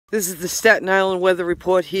This is the Staten Island weather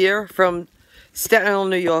report here from Staten Island,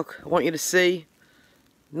 New York. I want you to see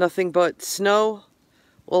nothing but snow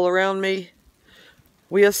all around me.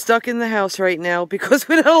 We are stuck in the house right now because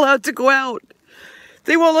we're not allowed to go out.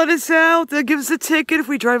 They won't let us out. They'll give us a ticket if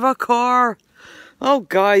we drive our car. Oh,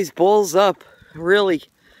 guys, balls up. Really.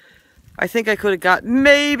 I think I could have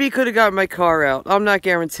maybe could have got my car out. I'm not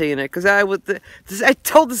guaranteeing it because I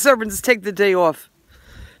told the servants to take the day off.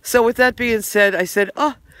 So with that being said, I said,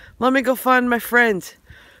 oh, let me go find my friend.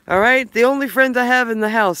 All right? The only friend I have in the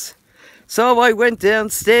house. So I went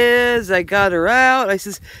downstairs. I got her out. I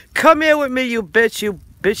says, come here with me, you bitch, you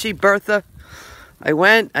bitchy Bertha. I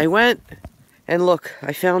went. And look,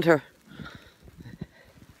 I found her.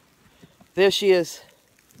 There she is.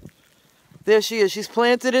 There she is. She's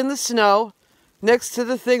planted in the snow next to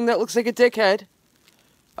the thing that looks like a dickhead.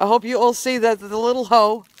 I hope you all see that, the little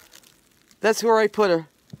hoe. That's where I put her.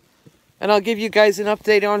 And I'll give you guys an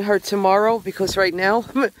update on her tomorrow because right now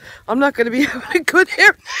I'm not going to be having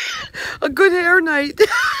a good hair night.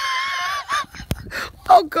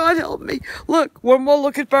 Oh, God help me. Look, one more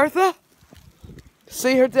look at Bertha.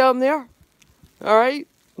 See her down there? All right?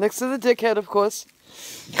 Next to the dickhead, of course.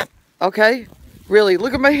 Okay? Really,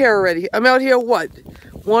 look at my hair already. I'm out here, what?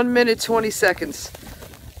 1 minute, 20 seconds.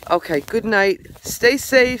 Okay, good night. Stay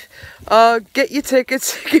safe. Get your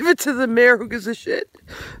tickets. Give it to the mayor who gives a shit.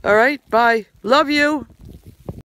 All right? Bye. Love you.